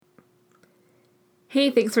Hey,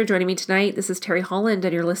 thanks for joining me tonight. This is Terry Holland,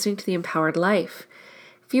 and you're listening to The Empowered Life.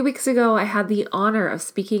 A few weeks ago, I had the honor of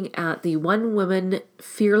speaking at the One Woman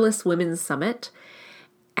Fearless Women's Summit,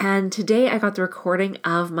 and today I got the recording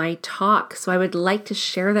of my talk, so I would like to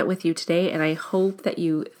share that with you today, and I hope that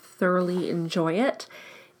you thoroughly enjoy it.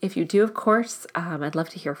 If you do, of course, I'd love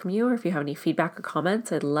to hear from you, or if you have any feedback or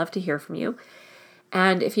comments, I'd love to hear from you.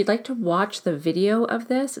 And if you'd like to watch the video of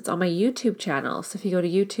this, it's on my YouTube channel. So if you go to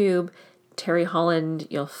YouTube, Terry Holland,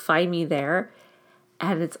 you'll find me there,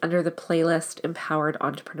 and it's under the playlist Empowered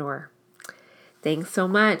Entrepreneur. Thanks so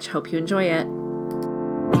much. Hope you enjoy it.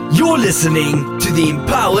 You're listening to The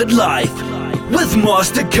Empowered Life with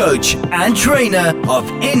Master Coach and Trainer of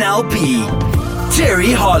NLP,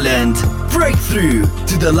 Terry Holland. Breakthrough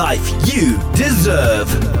to the life you deserve.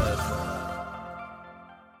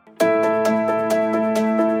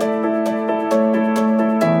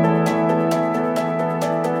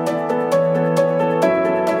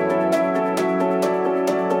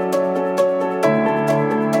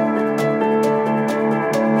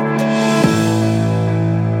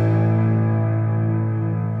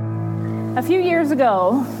 A few years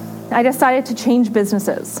ago, I decided to change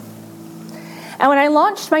businesses. And when I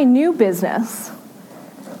launched my new business,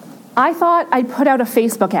 I thought I'd put out a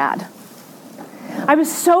Facebook ad. I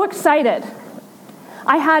was so excited.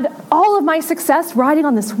 I had all of my success riding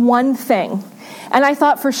on this one thing, and I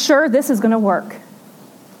thought for sure this is going to work.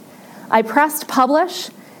 I pressed publish,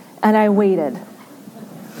 and I waited.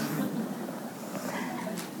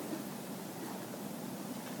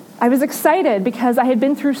 I was excited because I had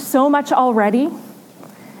been through so much already,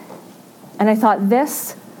 and I thought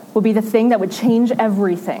this would be the thing that would change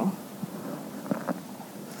everything.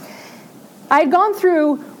 I had gone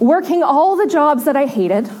through working all the jobs that I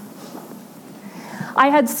hated. I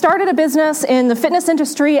had started a business in the fitness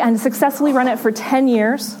industry and successfully run it for 10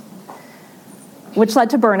 years, which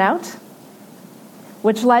led to burnout,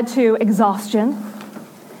 which led to exhaustion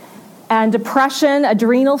and depression,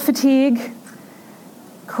 adrenal fatigue,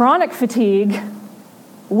 chronic fatigue,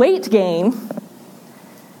 weight gain,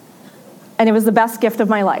 and it was the best gift of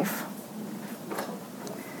my life.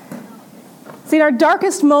 See, in our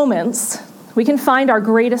darkest moments, we can find our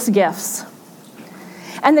greatest gifts.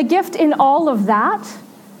 And the gift in all of that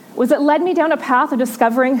was it led me down a path of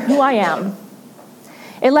discovering who I am.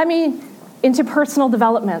 It led me into personal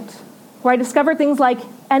development, where I discovered things like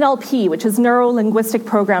NLP, which is neuro-linguistic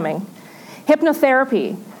programming,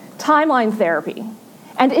 hypnotherapy, timeline therapy.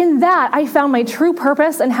 And in that, I found my true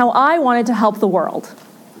purpose and how I wanted to help the world.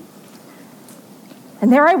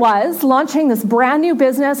 And there I was, launching this brand new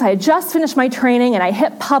business. I had just finished my training, and I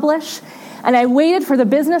hit publish, and I waited for the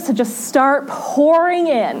business to just start pouring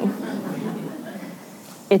in.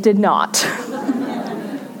 It did not.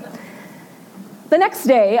 The next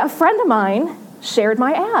day, a friend of mine shared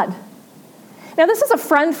my ad. Now, this is a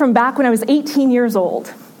friend from back when I was 18 years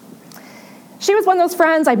old. She was one of those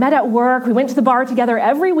friends I met at work. We went to the bar together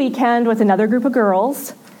every weekend with another group of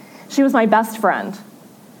girls. She was my best friend.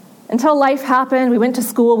 Until life happened, we went to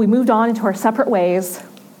school, we moved on into our separate ways,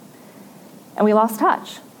 and we lost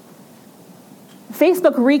touch.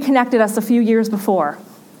 Facebook reconnected us a few years before.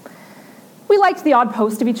 We liked the odd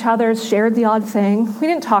post of each other's, shared the odd thing. We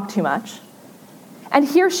didn't talk too much. And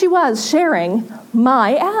here she was sharing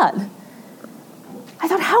my ad. I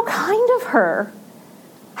thought, how kind of her.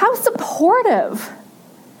 How supportive.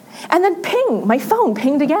 And then ping, my phone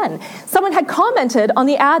pinged again. Someone had commented on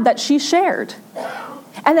the ad that she shared.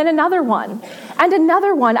 And then another one, and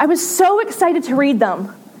another one. I was so excited to read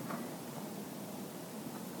them.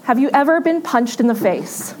 Have you ever been punched in the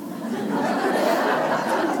face?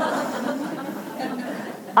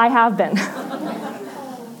 I have been.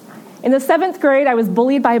 In the 7th grade, I was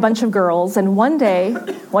bullied by a bunch of girls, and one day,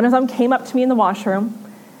 one of them came up to me in the washroom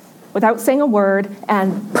without saying a word,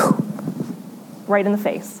 and poof, right in the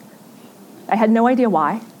face. I had no idea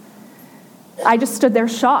why. I just stood there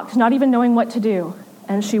shocked, not even knowing what to do.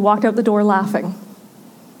 And she walked out the door laughing.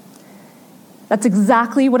 That's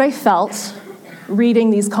exactly what I felt reading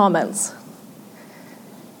these comments.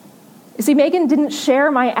 You see, Megan didn't share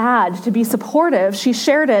my ad to be supportive. She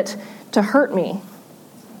shared it to hurt me.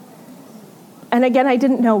 And again, I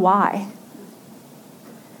didn't know why.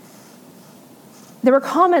 There were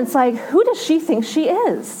comments like, who does she think she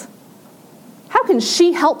is? How can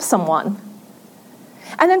she help someone?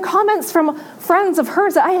 And then comments from friends of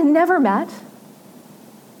hers that I had never met,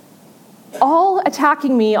 all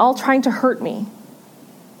attacking me, all trying to hurt me.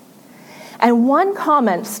 And one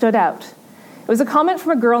comment stood out. It was a comment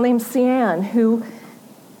from a girl named Sian, who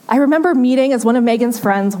I remember meeting as one of Megan's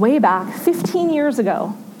friends way back 15 years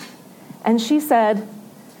ago. And she said,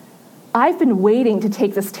 I've been waiting to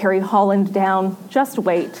take this Terry Holland down. Just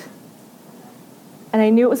wait. And I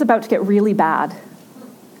knew it was about to get really bad.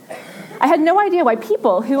 I had no idea why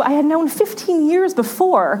people who I had known 15 years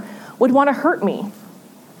before would want to hurt me.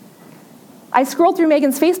 I scrolled through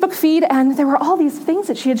Megan's Facebook feed, and there were all these things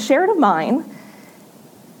that she had shared of mine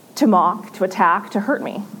to mock, to attack, to hurt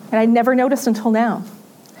me. And I'd never noticed until now.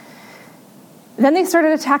 Then they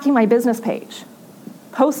started attacking my business page,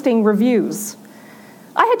 posting reviews.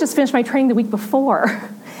 I had just finished my training the week before.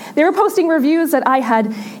 They were posting reviews that I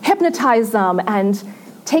had hypnotized them and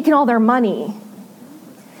taken all their money.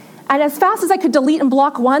 And as fast as I could delete and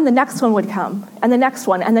block one, the next one would come, and the next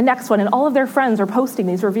one, and the next one, and all of their friends were posting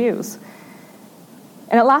these reviews.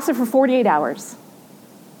 And it lasted for 48 hours.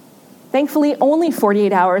 Thankfully, only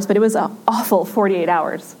 48 hours, but it was an awful 48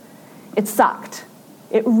 hours. It sucked.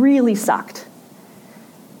 It really sucked.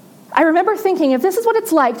 I remember thinking, if this is what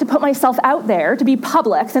it's like to put myself out there, to be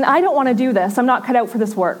public, then I don't want to do this. I'm not cut out for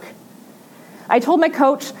this work. I told my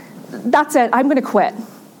coach, that's it, I'm going to quit.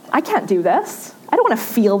 I can't do this. I don't want to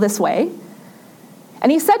feel this way.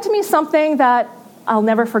 And he said to me something that I'll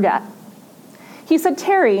never forget. He said,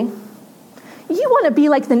 Terry, you want to be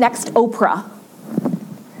like the next Oprah.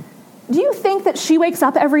 Do you think that she wakes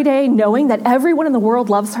up every day knowing that everyone in the world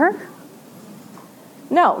loves her?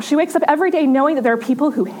 No, she wakes up every day knowing that there are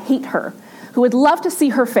people who hate her, who would love to see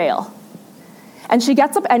her fail. And she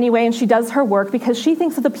gets up anyway and she does her work because she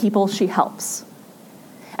thinks of the people she helps.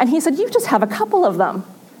 And he said, you just have a couple of them.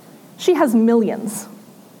 She has millions.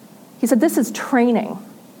 He said, this is training.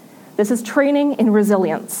 This is training in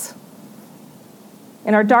resilience.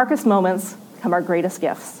 In our darkest moments come our greatest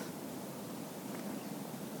gifts.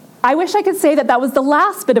 I wish I could say that that was the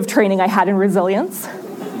last bit of training I had in resilience.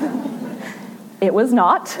 It was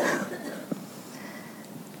not.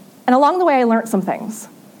 And along the way, I learned some things.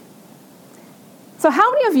 So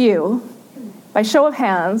how many of you, by show of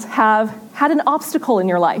hands, have had an obstacle in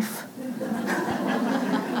your life?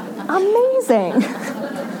 Amazing.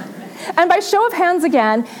 And by show of hands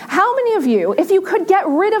again, how many of you, if you could get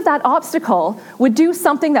rid of that obstacle, would do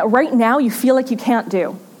something that right now you feel like you can't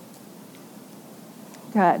do?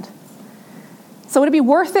 Good. So would it be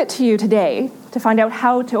worth it to you today to find out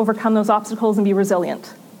how to overcome those obstacles and be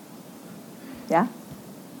resilient? Yeah?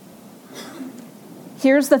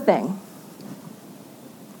 Here's the thing.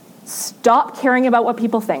 Stop caring about what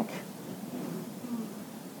people think.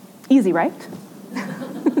 Easy, right?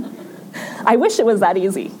 I wish it was that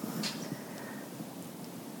easy.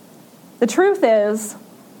 The truth is,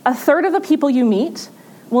 1/3 of the people you meet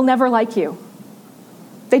will never like you.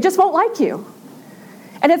 They just won't like you.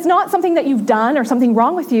 And it's not something that you've done or something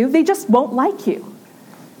wrong with you. They just won't like you.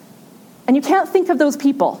 And you can't think of those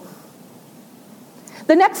people.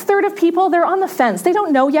 The next 1/3 of people, they're on the fence. They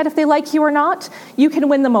don't know yet if they like you or not. You can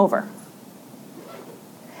win them over.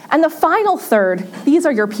 And the final 1/3, these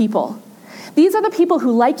are your people. These are the people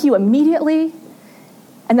who like you immediately,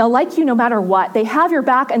 and they'll like you no matter what. They have your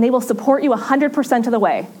back, and they will support you 100% of the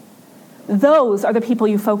way. Those are the people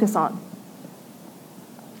you focus on.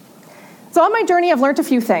 So on my journey, I've learned a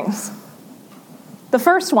few things. The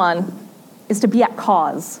first one is to be at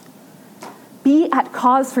cause. Be at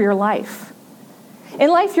cause for your life. In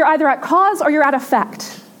life, you're either at cause or you're at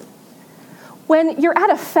effect. When you're at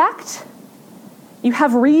effect, you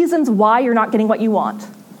have reasons why you're not getting what you want.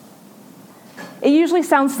 It usually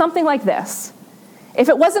sounds something like this. If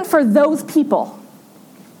it wasn't for those people,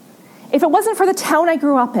 if it wasn't for the town I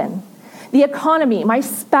grew up in, the economy, my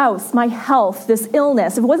spouse, my health, this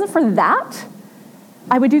illness, if it wasn't for that,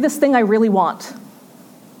 I would do this thing I really want.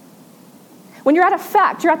 When you're at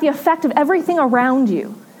effect, you're at the effect of everything around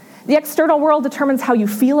you. The external world determines how you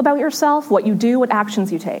feel about yourself, what you do, what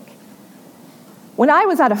actions you take. When I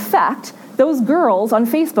was at effect, those girls on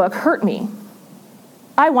Facebook hurt me.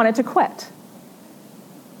 I wanted to quit.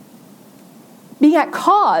 Being at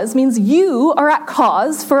cause means you are at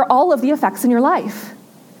cause for all of the effects in your life.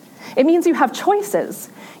 It means you have choices.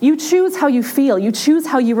 You choose how you feel. You choose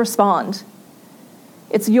how you respond.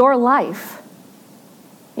 It's your life.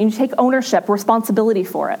 And you take ownership, responsibility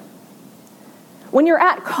for it. When you're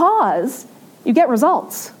at cause, you get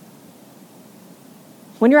results.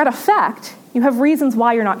 When you're at effect, you have reasons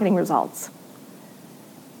why you're not getting results.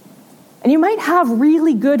 And you might have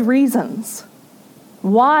really good reasons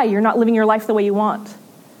why you're not living your life the way you want.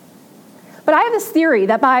 But I have this theory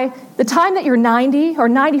that by the time that you're 90 or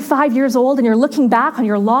 95 years old and you're looking back on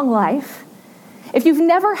your long life, if you've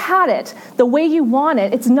never had it the way you want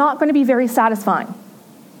it, it's not going to be very satisfying.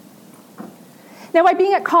 Now, by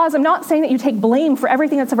being at cause, I'm not saying that you take blame for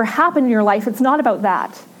everything that's ever happened in your life. It's not about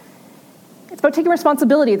that. It's about taking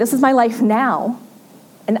responsibility. This is my life now.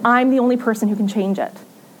 and I'm the only person who can change it.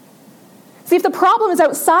 See, if the problem is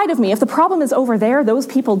outside of me, if the problem is over there, those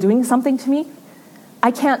people doing something to me,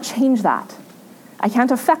 I can't change that. I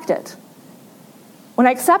can't affect it. When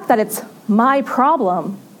I accept that it's my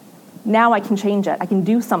problem, now I can change it. I can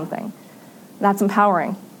do something. That's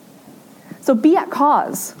empowering. So be at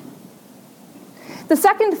cause. The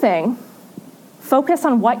second thing, focus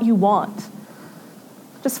on what you want.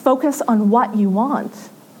 Just focus on what you want,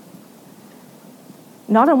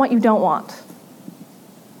 not on what you don't want.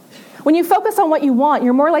 When you focus on what you want,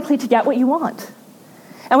 you're more likely to get what you want.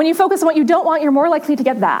 And when you focus on what you don't want, you're more likely to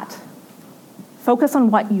get that. Focus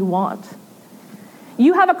on what you want.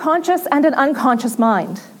 You have a conscious and an unconscious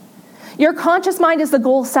mind. Your conscious mind is the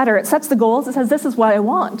goal setter. It sets the goals. It says, this is what I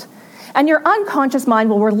want. And your unconscious mind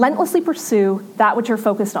will relentlessly pursue that which you're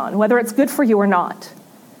focused on, whether it's good for you or not.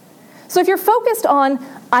 So if you're focused on,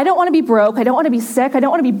 I don't want to be broke, I don't want to be sick, I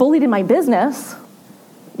don't want to be bullied in my business,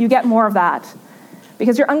 you get more of that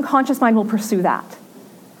because your unconscious mind will pursue that.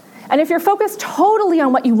 And if you're focused totally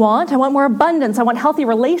on what you want, I want more abundance, I want healthy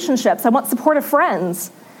relationships, I want supportive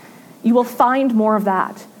friends, you will find more of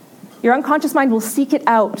that. Your unconscious mind will seek it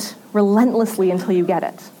out relentlessly until you get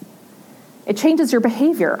it. It changes your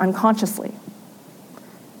behavior unconsciously.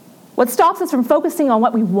 What stops us from focusing on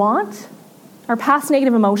what we want are past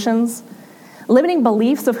negative emotions, limiting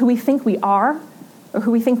beliefs of who we think we are or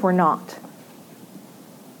who we think we're not.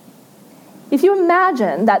 If you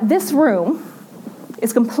imagine that this room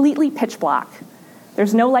is completely pitch black,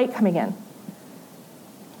 there's no light coming in,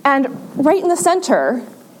 and right in the center,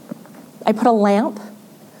 I put a lamp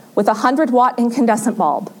with a 100-watt incandescent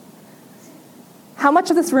bulb. How much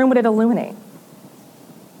of this room would it illuminate?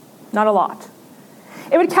 Not a lot.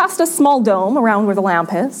 It would cast a small dome around where the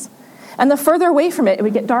lamp is, and the further away from it, it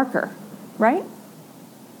would get darker, right?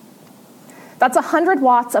 That's 100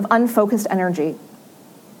 watts of unfocused energy.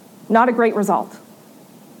 Not a great result.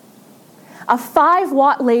 A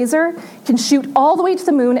 5-watt laser can shoot all the way to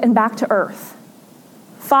the moon and back to Earth.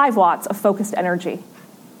 5 watts of focused energy.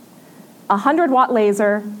 A 100-watt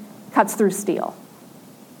laser cuts through steel.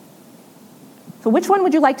 So which one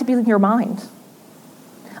would you like to be in your mind?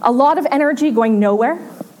 A lot of energy going nowhere,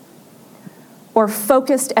 or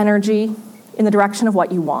focused energy in the direction of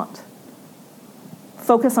what you want?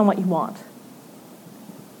 Focus on what you want.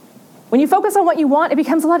 When you focus on what you want, it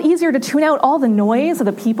becomes a lot easier to tune out all the noise of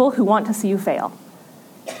the people who want to see you fail.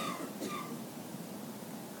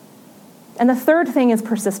 And the third thing is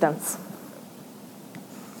persistence.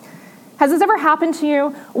 Has this ever happened to you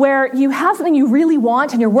where you have something you really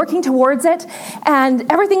want and you're working towards it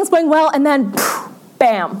and everything's going well and then,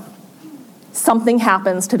 bam, something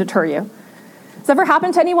happens to deter you? Has that ever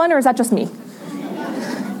happened to anyone or is that just me?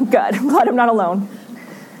 Good, I'm glad I'm not alone.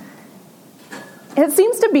 It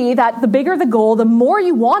seems to be that the bigger the goal, the more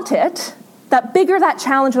you want it, that bigger that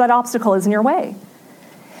challenge or that obstacle is in your way.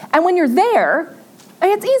 And when you're there,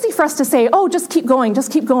 it's easy for us to say, oh, just keep going,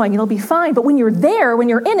 it'll be fine. But when you're there, when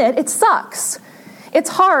you're in it, it sucks. It's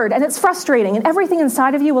hard and it's frustrating and everything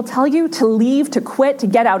inside of you will tell you to leave, to quit, to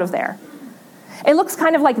get out of there. It looks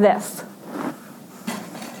kind of like this.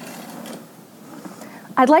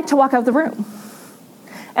 I'd like to walk out the room.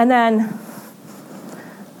 And then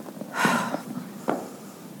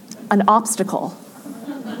an obstacle.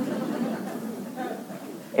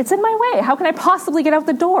 It's in my way. How can I possibly get out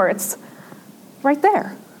the door? It's right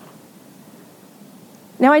there.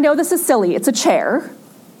 Now I know this is silly. It's a chair.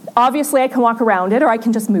 Obviously I can walk around it or I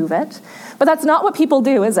can just move it. But that's not what people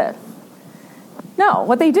do, is it? No,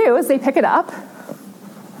 what they do is they pick it up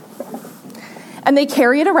and they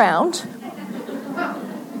carry it around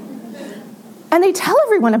and they tell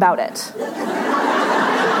everyone about it.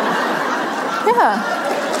 Yeah.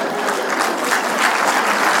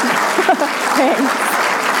 Thanks.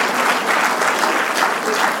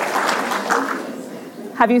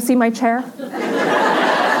 Have you seen my chair?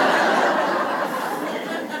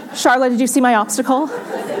 Charlotte, did you see my obstacle?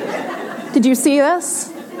 Did you see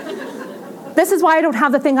this? This is why I don't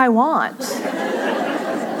have the thing I want.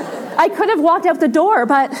 I could have walked out the door,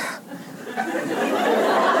 but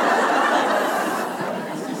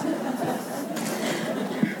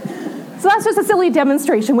so that's just a silly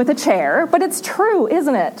demonstration with a chair, but it's true,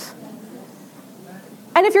 isn't it?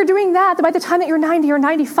 And if you're doing that, then by the time that you're 90 or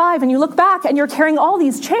 95 and you look back and you're carrying all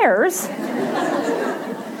these chairs,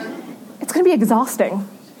 it's going to be exhausting.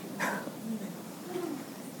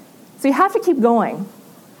 So you have to keep going.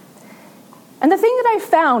 And the thing that I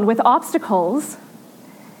found with obstacles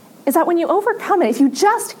is that when you overcome it, if you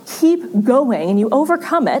just keep going and you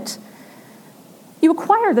overcome it, you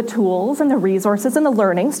acquire the tools and the resources and the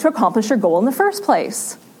learnings to accomplish your goal in the first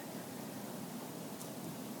place.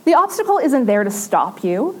 The obstacle isn't there to stop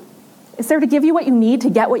you. It's there to give you what you need to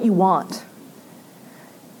get what you want.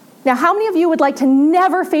 Now, how many of you would like to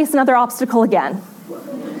never face another obstacle again?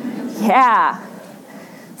 Yeah.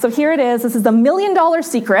 So here it is. This is the $1 million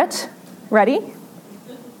secret. Ready?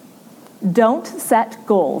 Don't set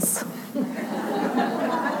goals.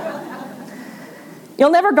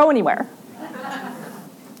 You'll never go anywhere.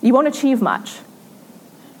 You won't achieve much.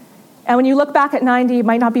 And when you look back at 90, it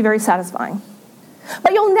might not be very satisfying.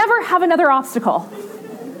 But you'll never have another obstacle.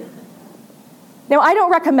 Now, I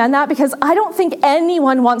don't recommend that because I don't think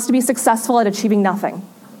anyone wants to be successful at achieving nothing.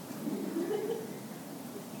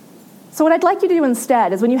 So what I'd like you to do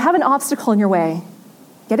instead is when you have an obstacle in your way,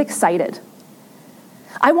 get excited.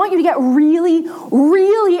 I want you to get really,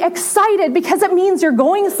 really excited because it means you're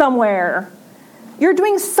going somewhere. You're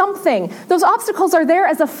doing something. Those obstacles are there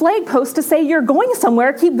as a flag post to say you're going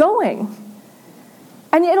somewhere, keep going.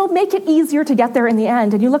 And it'll make it easier to get there in the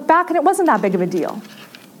end. And you look back and it wasn't that big of a deal.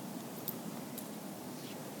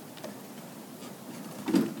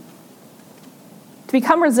 To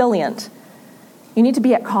become resilient, you need to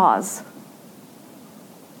be at cause.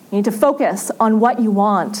 You need to focus on what you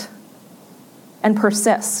want and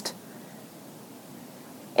persist.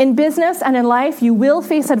 In business and in life, you will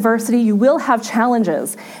face adversity, you will have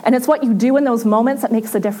challenges, and it's what you do in those moments that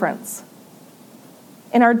makes the difference.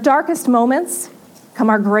 In our darkest moments come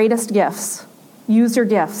our greatest gifts. Use your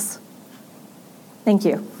gifts. Thank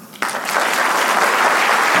you.